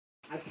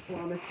I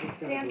promise it's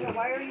gonna Santa, be.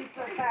 why are you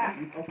so fat?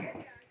 Okay.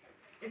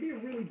 It'd be a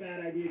really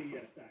bad idea to eat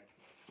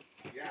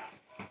outside. Yeah.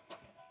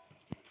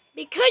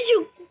 Because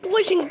you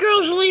boys and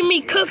girls leave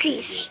me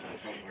cookies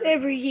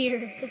every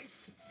year.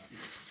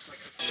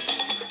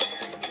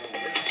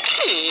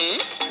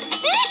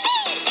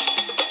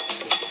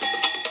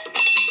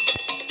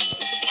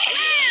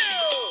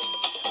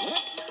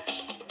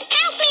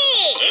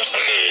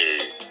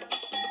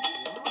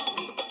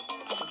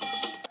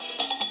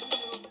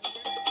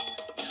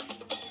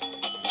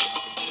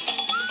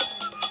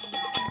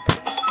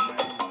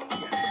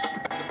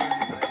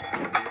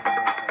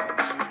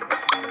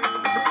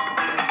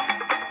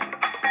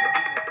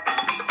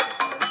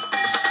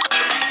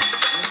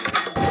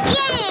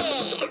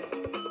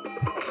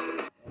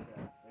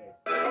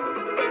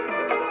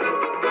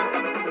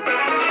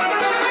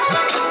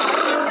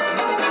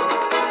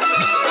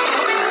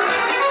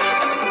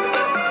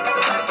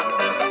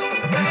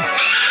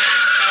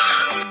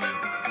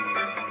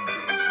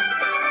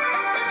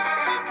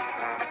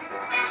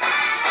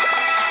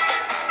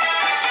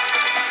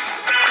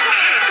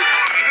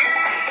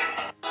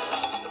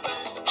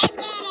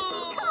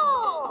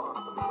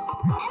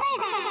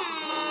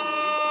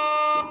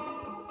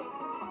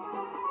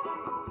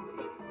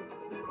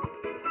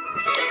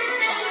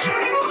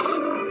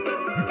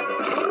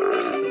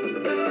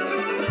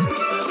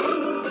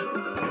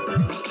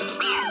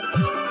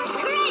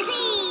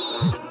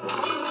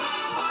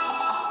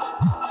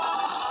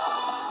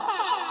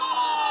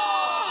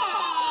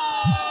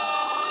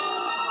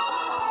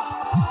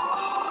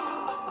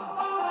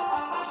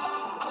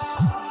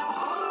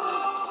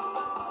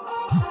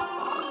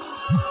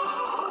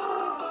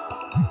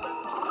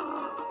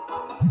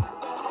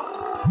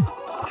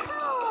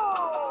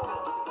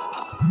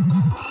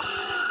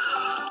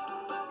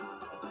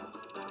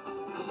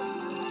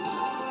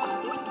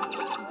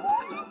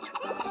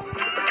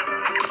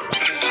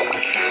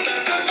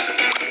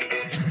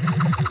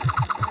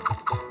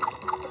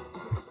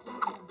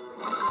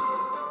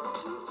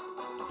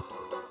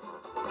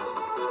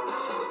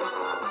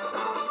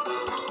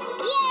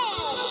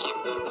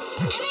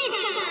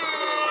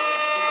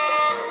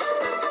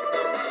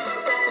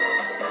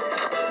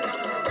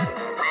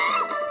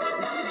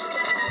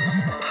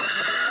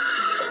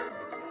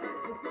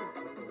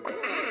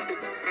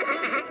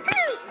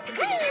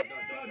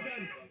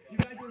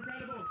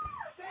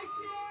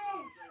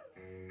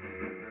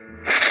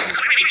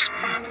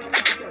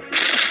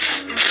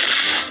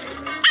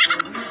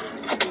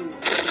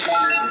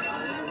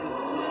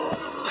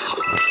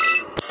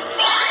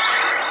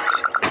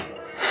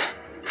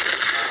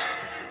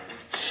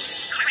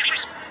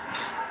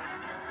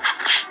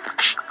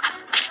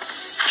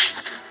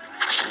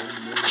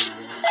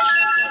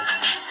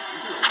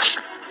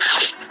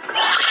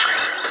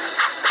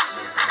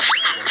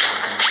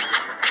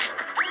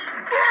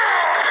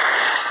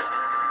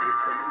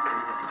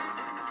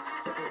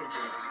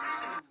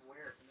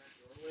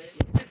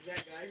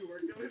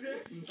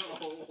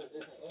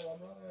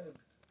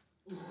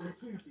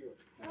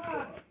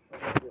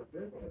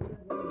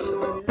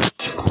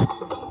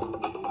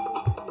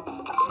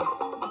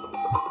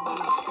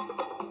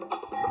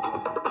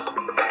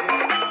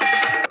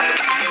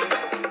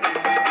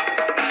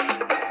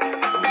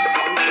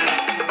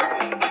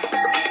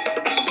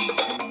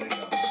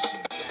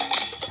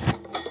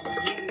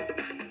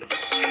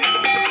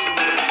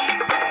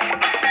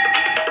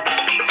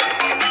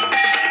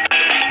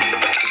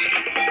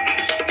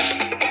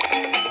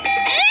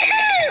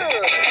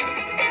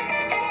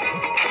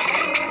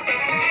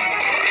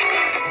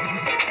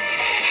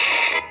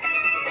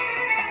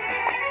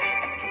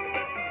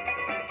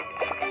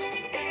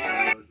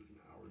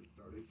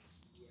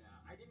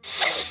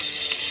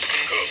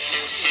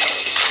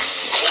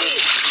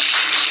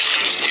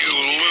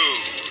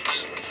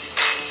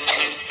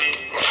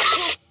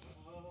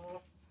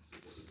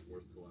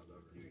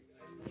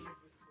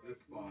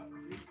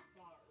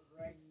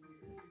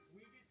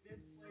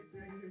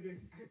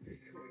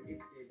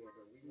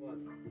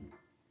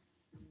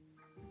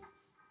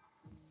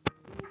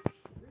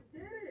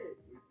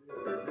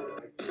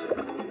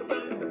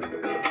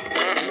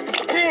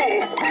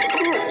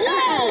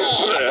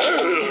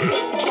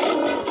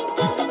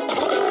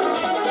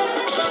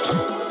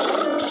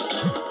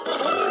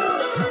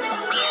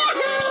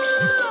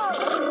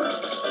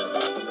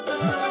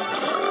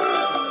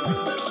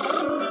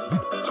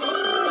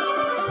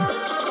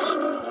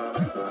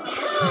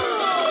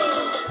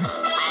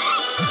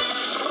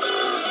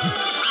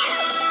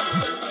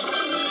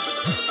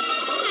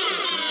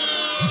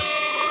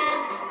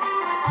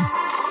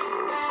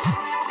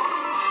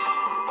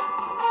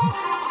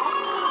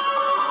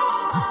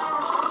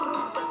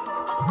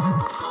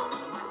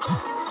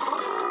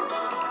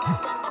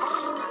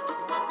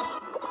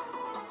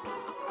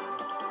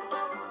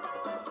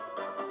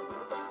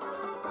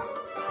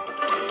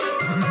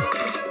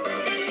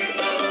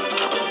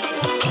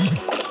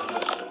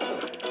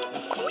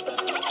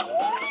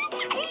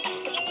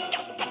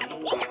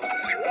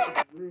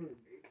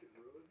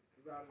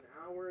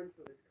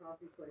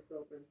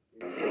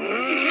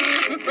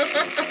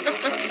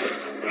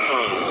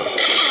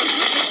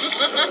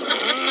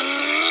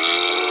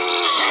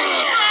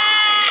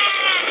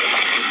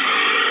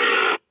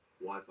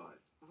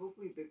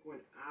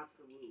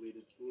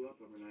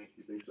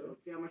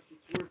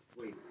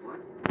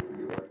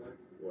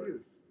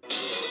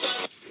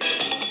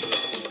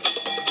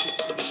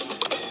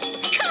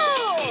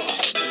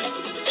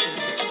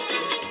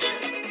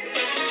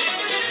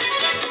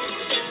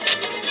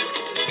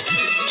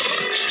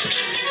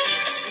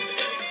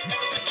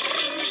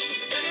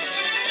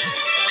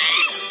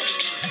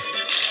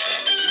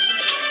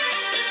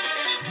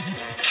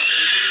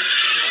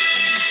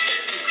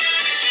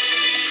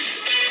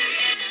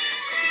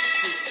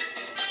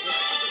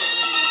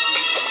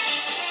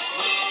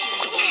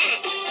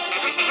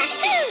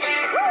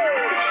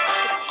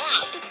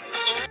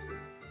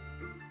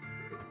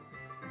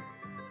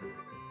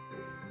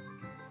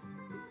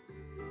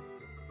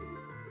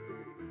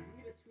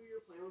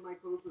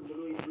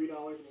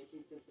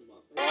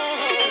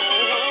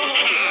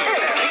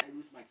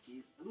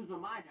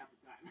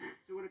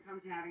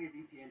 comes to having a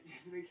VPN, it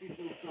just makes me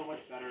feel so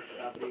much better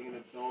about being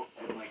an adult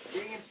and like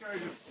being in charge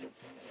of the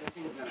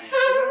things that I am. So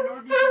go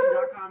to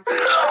NordVPN.com. To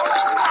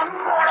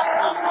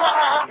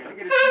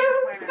get a 2-year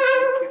plan and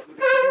membership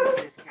with a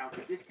huge discount.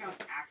 The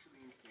discount's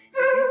actually insane. The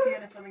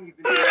VPN is something you've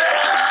been doing.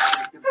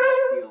 It's the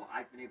best deal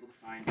I've been able to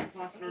find.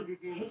 Plus,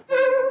 NordVPN is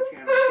supporting me on the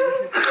channel. So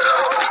this is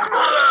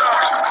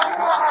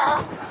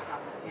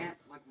can't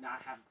not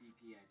have a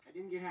VPN. I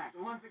didn't get hacked.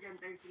 So once again,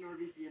 thanks to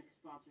NordVPN for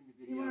sponsoring the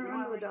video. You want to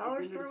run to the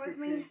dollar store with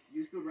me?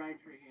 Use code Ryan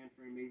Trahan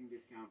for an amazing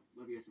discount.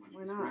 Love you guys so much.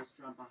 Why This not?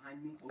 restaurant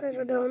behind me Because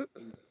I opens don't. up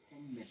in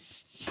 10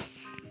 minutes.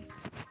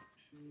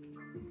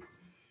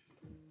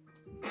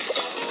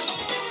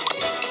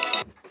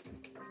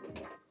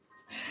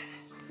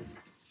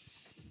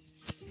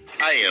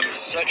 I am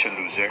such a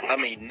loser.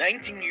 I'm a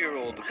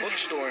 19-year-old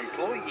bookstore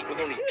employee with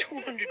only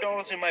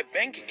 $200 in my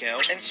bank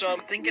account, and so I'm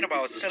thinking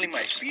about selling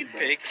my feed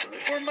pics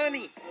for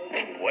money.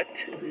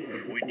 What?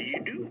 What do you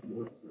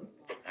do?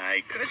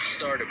 I could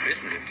start a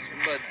business,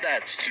 but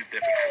that's too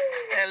difficult.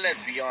 And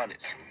let's be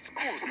honest,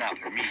 school's not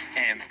for me.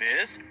 And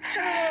this?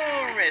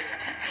 Too risky.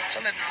 So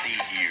let's see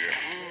here.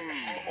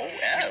 OL.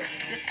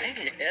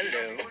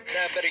 Hello.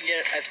 Better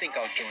yet, I think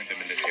I'll join the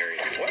military.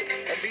 What?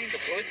 I'm being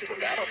deployed to the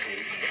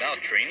battlefield without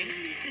training?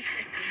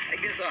 I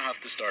guess I'll have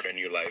to start a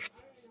new life.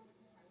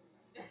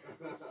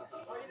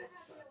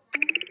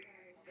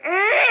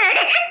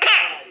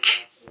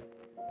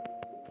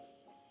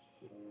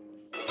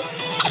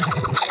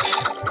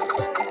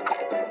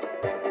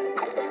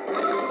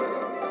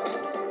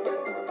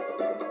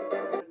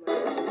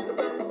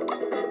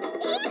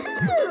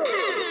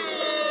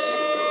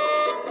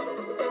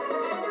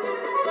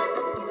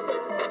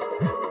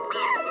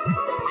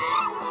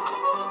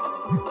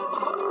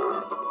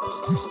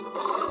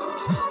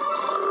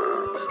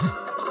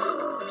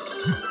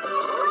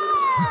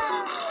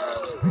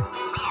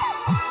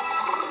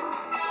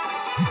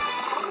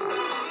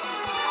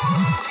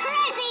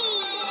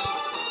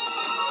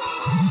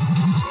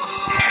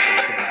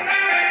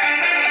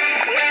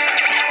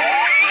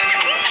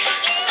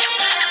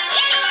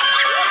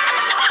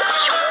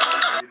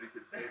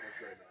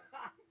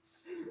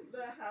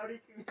 Howdy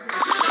community.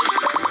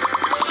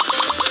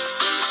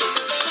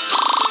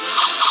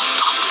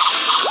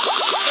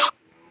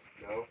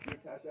 No?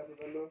 Cash App or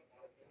Venmo?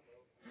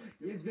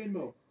 Use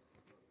Venmo.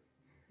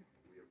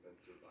 We have been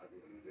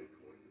surviving on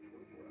Bitcoin for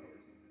 24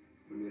 hours.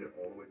 We made it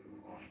all the way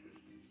from Austin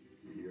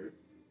to here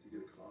to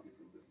get a coffee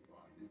from this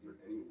spot. Is there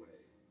any way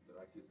that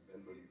I could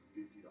Venmo you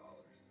 $50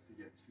 to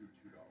get two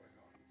 $2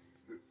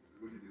 coffees?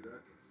 Would you do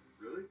that?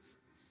 Really?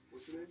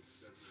 What's your name?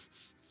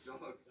 Doug.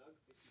 Doug,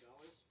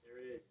 $50. There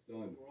it is.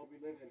 Done. This world we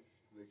live in.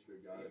 Just make sure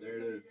I got it. There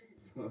it is.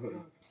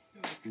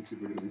 These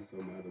people are going to be so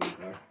mad that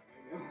we're back.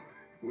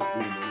 With the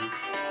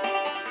money.